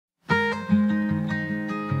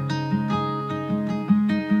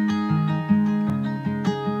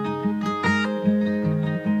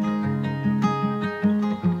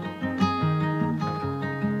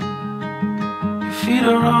feet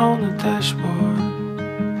are on the dashboard,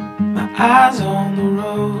 my eyes on the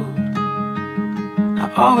road.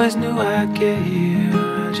 I always knew I'd get here,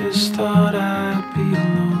 I just thought I'd be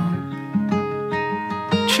alone.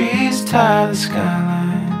 Trees tie the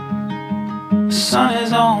skyline, the sun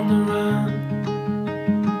is on the run.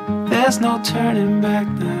 There's no turning back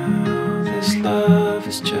now, this love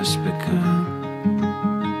has just begun.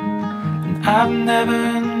 And I've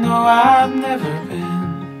never, no, I've never been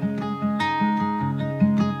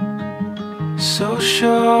so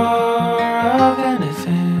sure of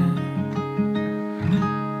anything.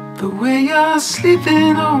 The way you're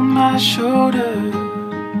sleeping on my shoulder,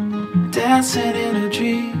 dancing in a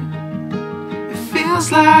dream. It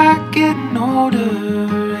feels like getting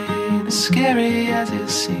older, ain't as scary as it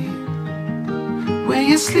seems. When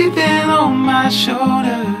you're sleeping on my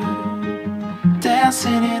shoulder,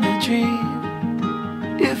 dancing in a dream.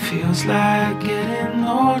 It feels like getting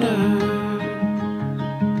older.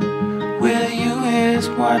 With you is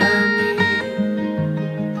what I need.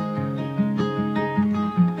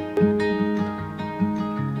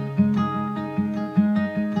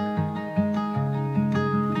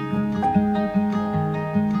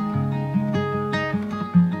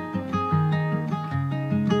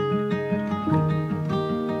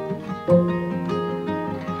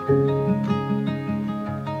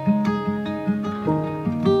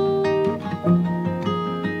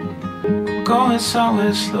 Going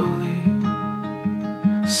somewhere slowly,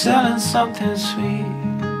 selling something sweet.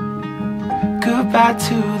 Goodbye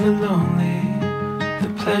to the lonely, the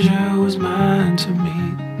pleasure was mine to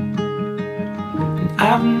meet. And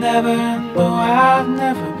I've never, no, I've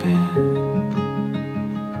never been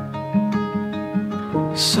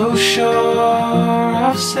so sure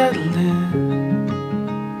of settling.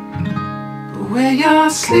 The way you're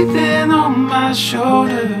sleeping on my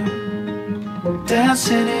shoulder,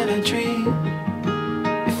 dancing in a dream.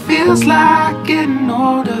 It feels like getting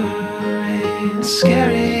older, ain't as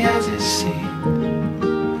scary as it seems.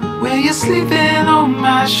 When you're sleeping on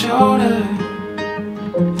my shoulder,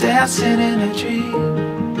 dancing in a dream.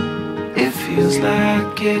 It feels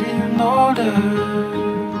like getting older.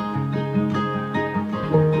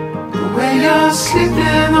 The way you're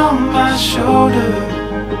sleeping on my shoulder,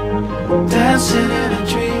 dancing in a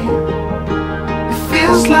dream.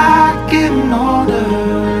 Feels like getting older,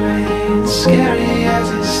 ain't as scary as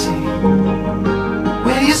it seems.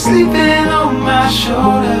 When you're sleeping on my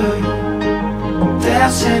shoulder,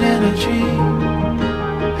 dancing in a dream.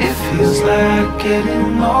 It feels like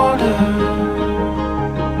getting older.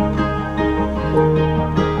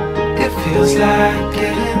 It feels like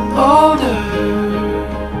getting older.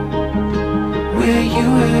 With you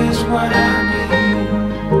is what I need.